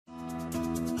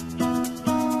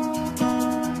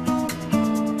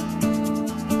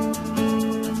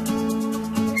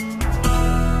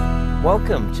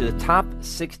Welcome to the top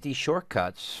 60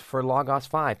 shortcuts for Logos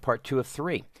 5, part 2 of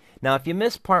 3. Now, if you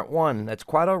missed part 1, that's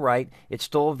quite all right. It's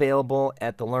still available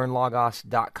at the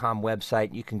learnlogos.com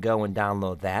website. You can go and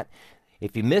download that.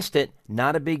 If you missed it,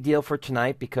 not a big deal for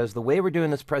tonight, because the way we're doing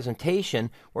this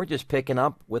presentation, we're just picking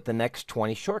up with the next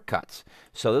 20 shortcuts.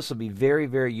 So this will be very,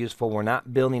 very useful. We're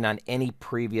not building on any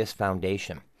previous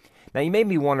foundation. Now, you may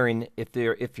be wondering,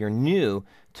 if you're new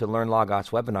to Learn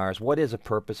Logos webinars, what is the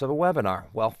purpose of a webinar?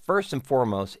 Well, first and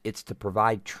foremost, it's to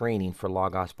provide training for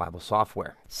Logos Bible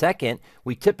software. Second,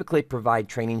 we typically provide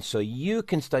training so you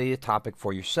can study the topic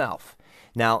for yourself.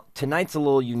 Now, tonight's a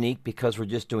little unique because we're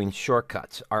just doing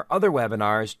shortcuts. Our other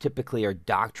webinars typically are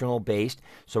doctrinal based,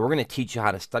 so we're going to teach you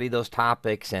how to study those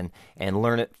topics and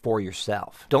learn it for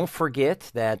yourself. Don't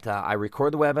forget that I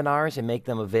record the webinars and make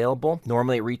them available.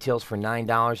 Normally it retails for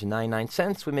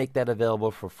 $9.99. We make that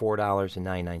available for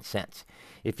 $4.99.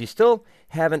 If you still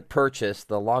haven't purchased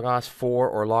the Logos 4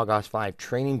 or Logos 5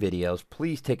 training videos,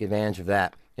 please take advantage of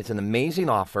that. It's an amazing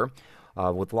offer.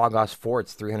 With Logos 4,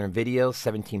 it's 300 videos,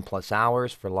 17 plus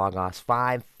hours. For Logos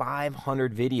 5,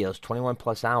 500 videos, 21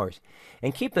 plus hours.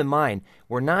 And keep in mind,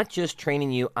 we're not just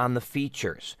training you on the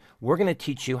features. We're going to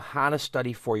teach you how to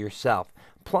study for yourself.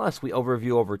 Plus, we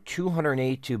overview over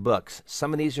 282 books.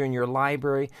 Some of these are in your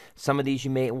library. Some of these you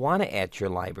may want to add to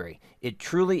your library. It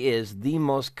truly is the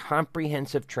most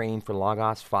comprehensive training for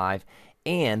Logos 5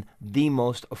 and the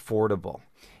most affordable.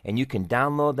 And you can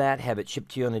download that, have it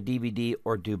shipped to you on a DVD,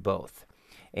 or do both.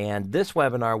 And this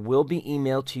webinar will be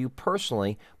emailed to you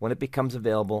personally when it becomes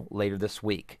available later this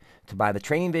week. To buy the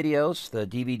training videos, the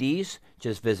DVDs,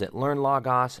 just visit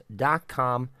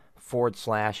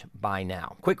learnlogos.com/buy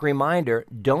now. Quick reminder,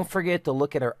 don't forget to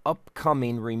look at our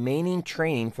upcoming remaining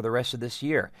training for the rest of this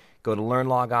year. Go to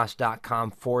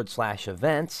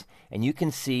learnlogos.com/events, and you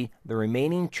can see the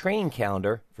remaining training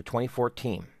calendar for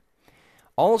 2014.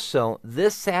 Also,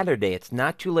 this Saturday, it's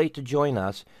not too late to join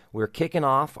us. We're kicking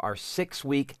off our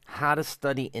 6-week How to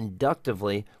Study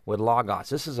Inductively with Logos.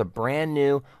 This is a brand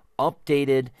new,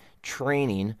 updated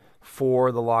training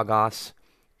for the Logos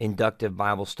Inductive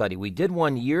Bible Study. We did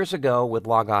one years ago with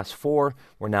Logos 4.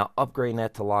 We're now upgrading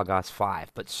that to Logos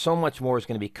 5. But so much more is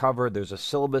going to be covered. There's a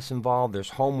syllabus involved.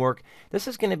 There's homework. This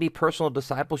is going to be personal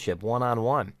discipleship,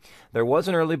 one-on-one. There was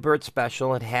an early bird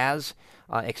special. It has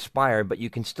expired, but you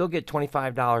can still get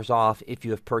 $25 off if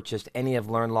you have purchased any of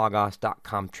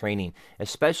LearnLogos.com training,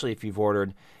 especially if you've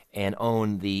ordered and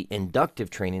own the inductive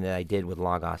training that I did with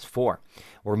Logos 4.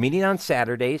 We're meeting on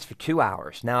Saturdays for 2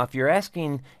 hours. Now, if you're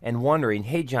asking and wondering,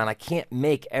 hey, John, I can't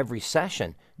make every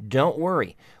session, don't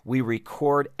worry. We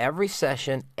record every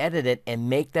session, edit it, and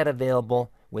make that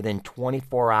available within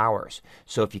 24 hours.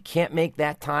 So if you can't make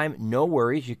that time, no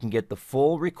worries. You can get the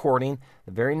full recording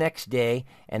the very next day,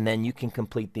 and then you can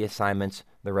complete the assignments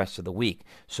the rest of the week.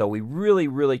 So we really,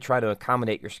 really try to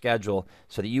accommodate your schedule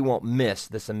so that you won't miss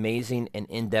this amazing and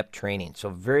in-depth training. So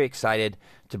very excited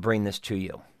to bring this to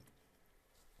you.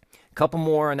 A couple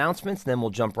more announcements, then we'll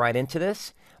jump right into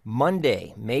this.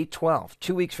 Monday, May 12th,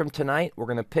 2 weeks from tonight, we're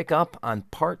going to pick up on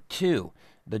part 2,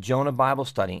 the Jonah Bible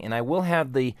study. And I will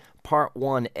have the part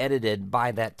 1 edited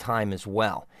by that time as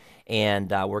well.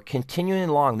 And we're continuing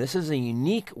along. This is a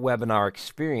unique webinar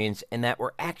experience in that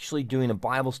we're actually doing a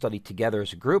Bible study together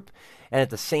as a group, and at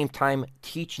the same time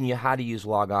teaching you how to use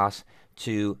Logos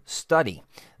to study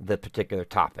the particular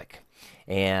topic.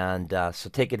 And so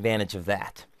take advantage of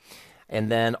that.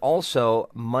 And then also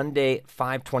Monday,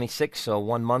 5/26, so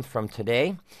 1 month from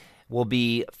today, will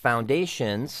be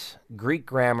Foundations, Greek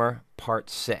Grammar, Part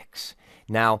 6.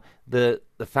 Now, the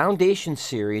Foundation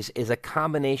series is a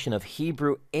combination of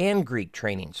Hebrew and Greek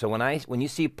training. So when you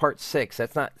see Part 6,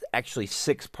 that's not actually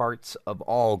 6 parts of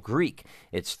all Greek.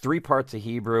 It's 3 parts of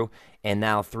Hebrew and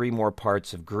now 3 more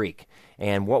parts of Greek.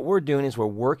 And what we're doing is we're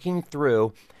working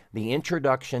through the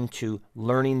introduction to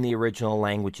learning the original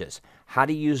languages, how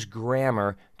to use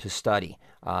grammar to study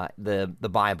the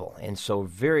Bible. And so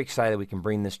very excited we can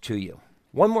bring this to you.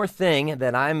 One more thing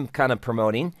that I'm kind of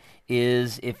promoting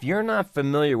is, if you're not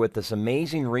familiar with this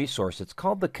amazing resource, it's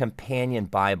called the Companion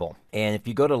Bible. And if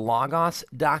you go to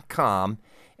logos.com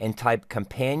and type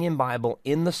Companion Bible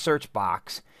in the search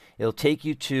box, it'll take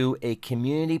you to a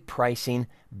community pricing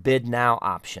bid now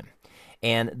option.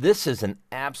 And this is an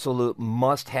absolute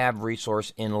must-have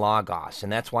resource in Logos,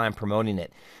 and that's why I'm promoting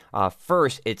it.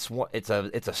 First, it's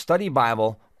a study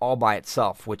Bible all by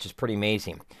itself, which is pretty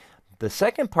amazing. The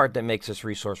second part that makes this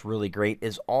resource really great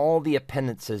is all the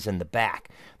appendices in the back.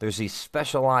 There's these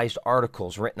specialized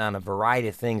articles written on a variety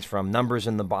of things, from numbers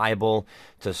in the Bible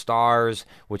to stars,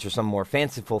 which are some more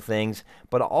fanciful things,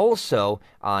 but also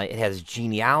it has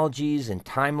genealogies and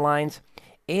timelines.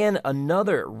 And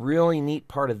another really neat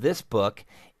part of this book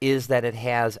is that it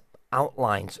has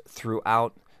outlines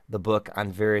throughout the book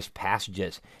on various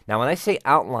passages. Now, when I say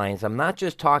outlines, I'm not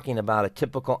just talking about a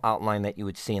typical outline that you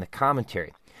would see in a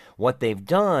commentary. What they've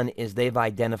done is they've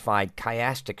identified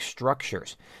chiastic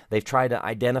structures. They've tried to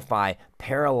identify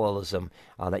parallelism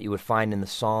that you would find in the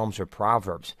Psalms or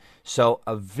Proverbs. So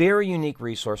a very unique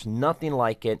resource, nothing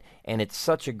like it, and it's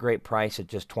such a great price at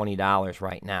just $20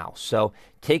 right now. So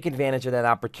take advantage of that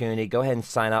opportunity. Go ahead and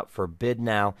sign up for Bid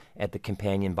Now at the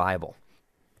Companion Bible.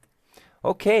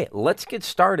 Okay, let's get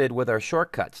started with our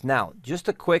shortcuts. Now, just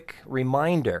a quick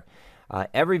reminder.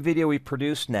 Every video we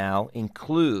produce now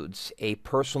includes a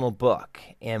personal book,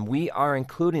 and we are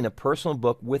including a personal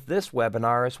book with this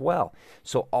webinar as well.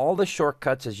 So all the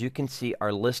shortcuts, as you can see,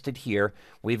 are listed here.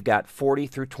 We've got 40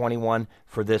 through 21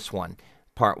 for this one.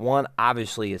 Part 1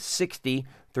 obviously is 60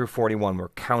 through 41. We're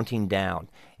counting down,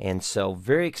 and so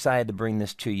very excited to bring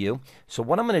this to you. So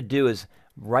what I'm going to do is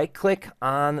right-click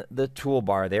on the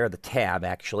toolbar there, the tab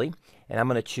actually, and I'm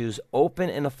going to choose Open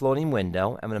in a Floating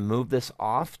Window. I'm going to move this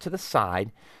off to the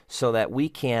side so that we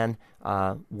can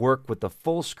work with the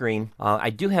full screen. I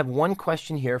do have one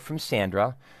question here from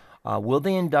Sandra. Will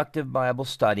the Inductive Bible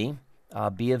Study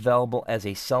be available as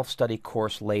a self-study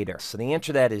course later? So the answer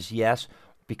to that is yes.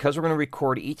 Because we're going to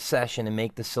record each session and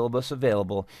make the syllabus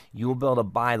available, you will be able to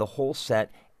buy the whole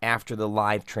set after the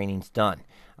live training's done.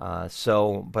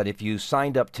 But if you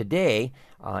signed up today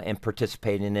and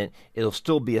participate in it, it'll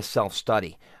still be a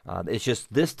self-study. It's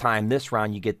just this time, this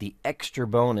round, you get the extra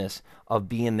bonus of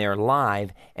being there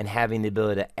live and having the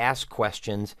ability to ask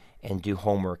questions and do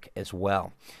homework as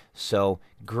well. So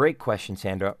great question,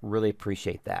 Sandra. Really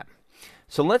appreciate that.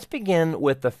 So let's begin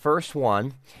with the first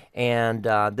one, and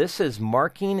this is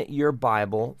Marking Your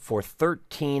Bible for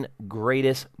 13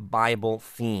 Greatest Bible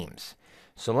Themes.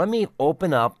 So let me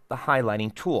open up the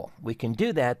highlighting tool. We can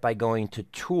do that by going to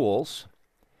Tools,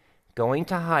 going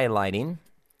to Highlighting.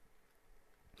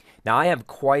 Now I have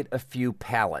quite a few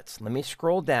palettes. Let me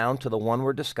scroll down to the one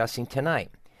we're discussing tonight.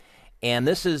 And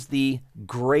this is the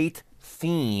great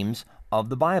themes of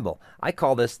the Bible. I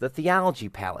call this the theology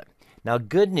palette. Now,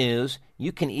 good news,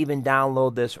 you can even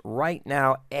download this right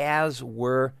now as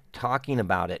we're talking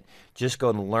about it. Just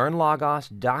go to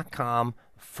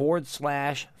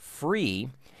learnlogos.com/free.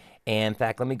 And in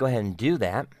fact, let me go ahead and do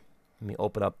that. Let me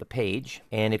open up the page.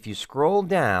 And if you scroll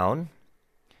down,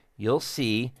 you'll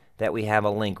see that we have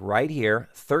a link right here,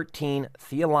 13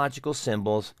 theological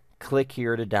symbols. Click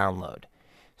here to download.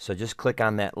 So just click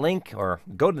on that link or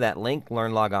go to that link,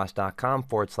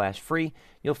 learnlogos.com/free.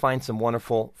 You'll find some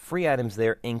wonderful free items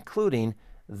there, including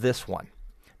this one.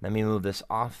 Let me move this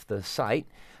off the site.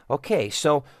 Okay,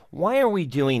 so why are we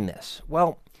doing this?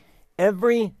 Well,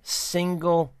 every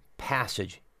single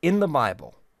passage in the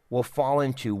Bible will fall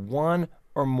into one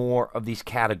or more of these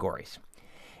categories.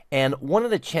 And one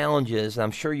of the challenges, I'm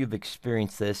sure you've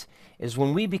experienced this, is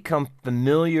when we become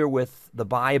familiar with the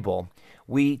Bible,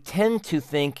 we tend to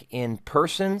think in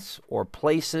persons or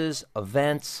places,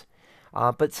 events,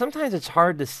 but sometimes it's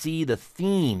hard to see the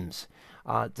themes,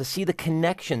 to see the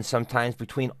connection sometimes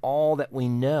between all that we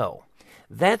know.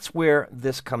 That's where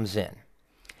this comes in.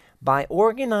 By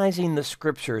organizing the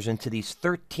scriptures into these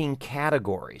 13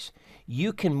 categories,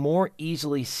 you can more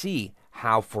easily see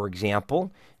how, for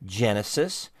example,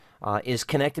 Genesis is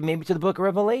connected maybe to the book of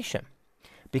Revelation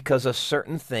because of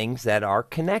certain things that are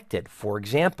connected. For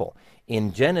example,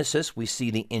 in Genesis, we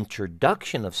see the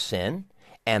introduction of sin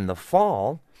and the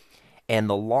fall and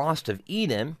the loss of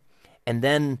Eden and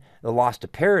then the loss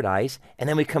of paradise. And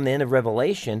then we come to the end of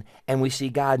Revelation and we see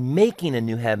God making a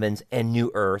new heavens and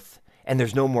new earth, and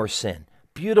there's no more sin.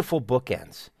 Beautiful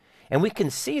bookends. And we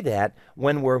can see that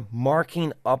when we're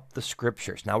marking up the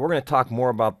scriptures. Now, we're going to talk more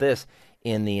about this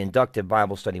in the Inductive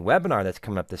Bible Study webinar that's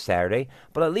coming up this Saturday,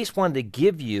 but I at least wanted to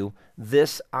give you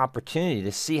this opportunity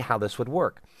to see how this would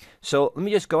work. So let me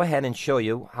just go ahead and show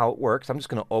you how it works. I'm just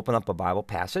going to open up a Bible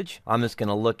passage. I'm just going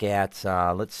to look at,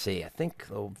 let's see, I think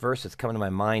the verse that's coming to my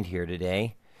mind here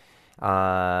today.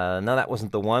 No, that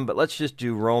wasn't the one, but let's just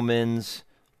do Romans.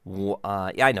 Ephesians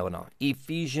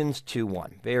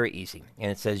 2:1. Very easy. And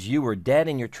it says, you were dead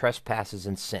in your trespasses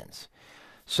and sins.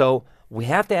 So we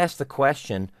have to ask the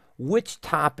question, which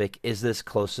topic is this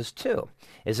closest to?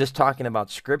 Is this talking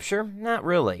about Scripture? Not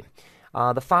really.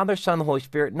 The Father, Son, the Holy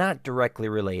Spirit, not directly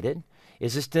related.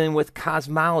 Is this dealing with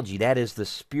cosmology? That is the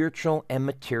spiritual and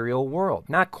material world.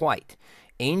 Not quite.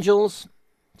 Angels,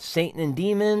 Satan and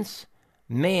demons,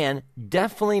 man,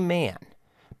 definitely man.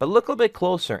 But look a little bit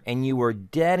closer, and you were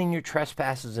dead in your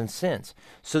trespasses and sins.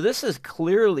 So this is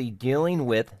clearly dealing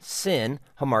with sin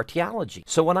hamartiology.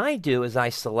 So what I do is I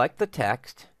select the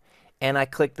text, and I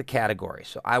click the category.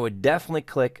 So I would definitely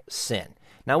click sin.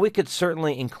 Now we could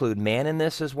certainly include man in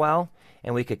this as well,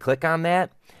 and we could click on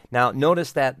that. Now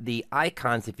notice that the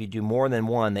icons, if you do more than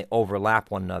one, they overlap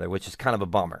one another, which is kind of a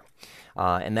bummer.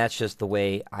 And that's just the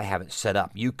way I have it set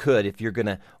up. You could, if you're going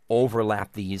to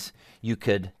overlap these, you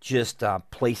could just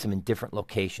place them in different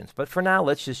locations. But for now,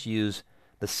 let's just use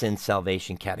the sin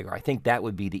salvation category. I think that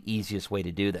would be the easiest way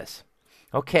to do this.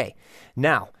 Okay,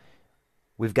 now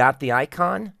we've got the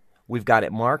icon. We've got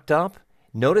it marked up.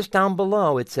 Notice down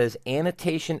below it says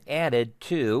annotation added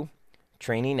to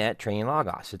Training at Training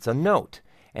Logos. It's a note.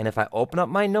 And if I open up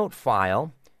my note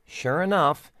file, sure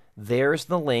enough, there's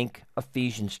the link,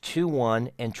 Ephesians 2:1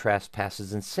 and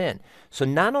trespasses and sin. So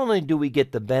not only do we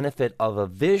get the benefit of a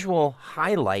visual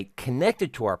highlight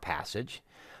connected to our passage,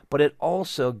 but it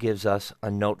also gives us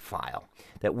a note file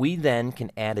that we then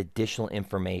can add additional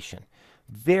information.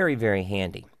 Very, very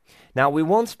handy. Now, we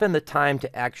won't spend the time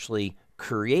to actually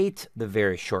create the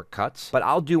various shortcuts, but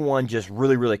I'll do one just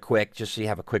really, really quick, just so you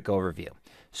have a quick overview.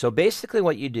 So basically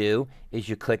what you do is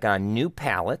you click on New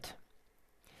Palette.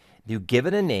 You give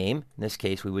it a name. In this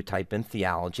case, we would type in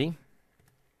theology.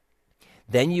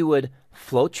 Then you would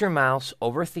float your mouse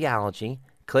over theology,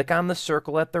 click on the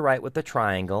circle at the right with the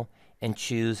triangle, and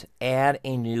choose Add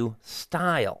a New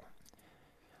Style.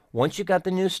 Once you got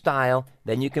the new style,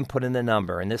 then you can put in the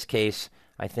number. In this case,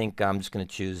 I think I'm just going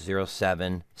to choose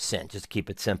 07 sin, just to keep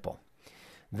it simple.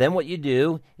 Then what you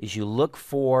do is you look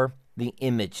for the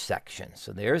image section.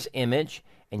 So there's image,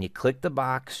 and you click the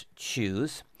box,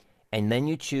 choose, and then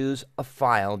you choose a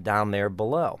file down there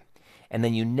below. And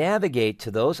then you navigate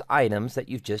to those items that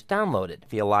you've just downloaded,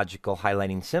 theological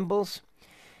highlighting symbols.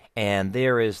 And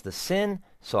there is the sin,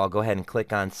 so I'll go ahead and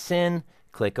click on sin,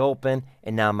 click open,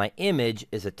 and now my image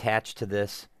is attached to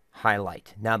this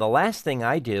highlight. Now the last thing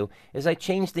I do is I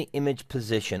change the image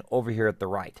position over here at the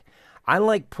right. I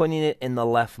like putting it in the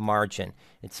left margin.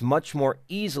 It's much more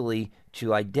easily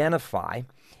to identify,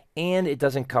 and it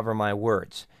doesn't cover my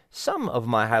words. Some of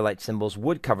my highlight symbols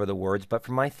would cover the words, but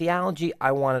for my theology,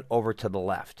 I want it over to the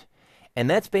left. And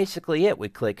that's basically it. We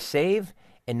click Save,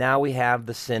 and now we have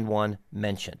the sin one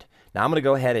mentioned. Now I'm going to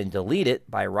go ahead and delete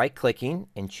it by right-clicking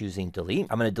and choosing Delete.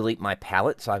 I'm going to delete my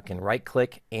palette so I can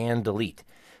right-click and delete.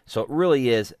 So it really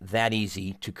is that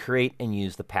easy to create and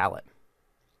use the palette.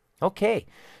 Okay,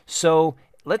 so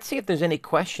let's see if there's any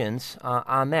questions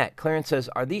on that. Clarence says,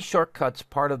 are these shortcuts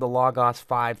part of the Logos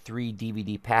 5.3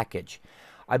 DVD package?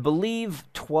 I believe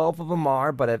 12 of them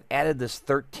are, but I've added this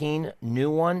 13 new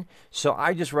one. So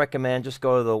I just recommend just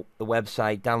go to the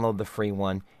website, download the free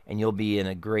one, and you'll be in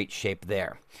a great shape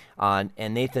there. And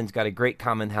Nathan's got a great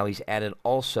comment how he's added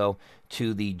also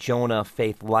to the Jonah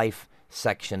Faith Life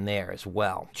section there as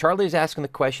well. Charlie's asking the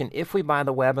question, if we buy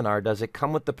the webinar, does it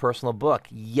come with the personal book?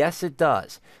 Yes, it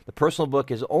does. The personal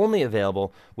book is only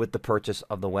available with the purchase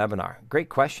of the webinar. Great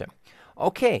question.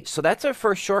 Okay, so that's our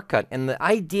first shortcut, and the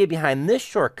idea behind this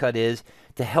shortcut is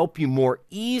to help you more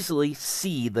easily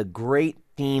see the great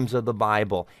themes of the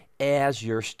Bible as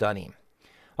you're studying.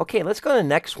 Okay, let's go to the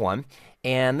next one,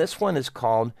 and this one is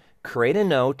called Create a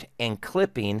Note and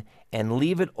Clipping and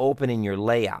Leave it Open in Your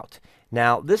Layout.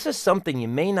 Now, this is something you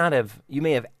may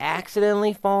have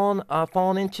accidentally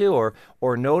fallen into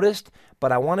or noticed,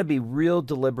 but I want to be real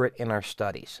deliberate in our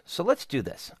studies. So let's do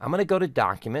this. I'm going to go to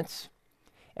Documents,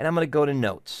 and I'm going to go to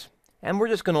Notes. And we're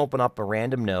just going to open up a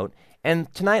random note.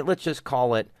 And tonight, let's just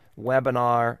call it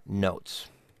Webinar Notes.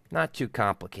 Not too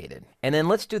complicated. And then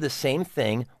let's do the same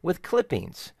thing with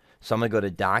clippings. So I'm going to go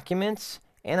to Documents,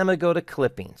 and I'm going to go to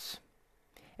Clippings.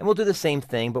 And we'll do the same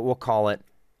thing, but we'll call it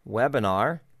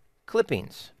Webinar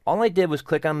Clippings. All I did was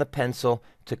click on the pencil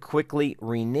to quickly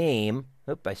rename,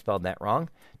 I spelled that wrong,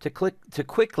 to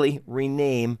quickly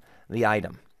rename the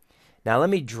item. Now let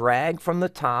me drag from the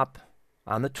top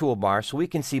on the toolbar so we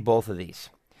can see both of these.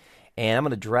 And I'm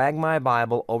going to drag my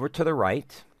Bible over to the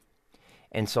right,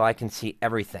 and so I can see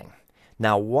everything.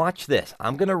 Now watch this.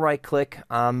 I'm going to right click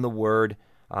on the word,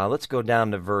 let's go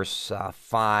down to verse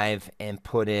 5 and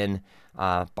put in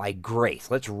by grace.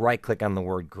 Let's right click on the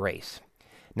word grace.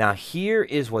 Now here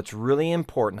is what's really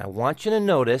important. I want you to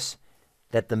notice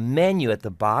that the menu at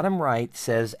the bottom right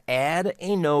says add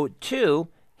a note to,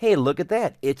 hey, look at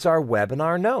that. It's our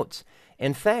webinar notes.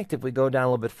 In fact, if we go down a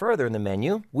little bit further in the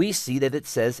menu, we see that it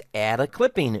says add a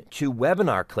clipping to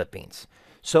webinar clippings.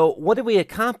 So what did we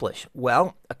accomplish?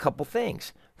 Well, a couple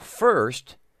things.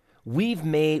 First,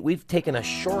 we've taken a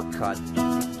shortcut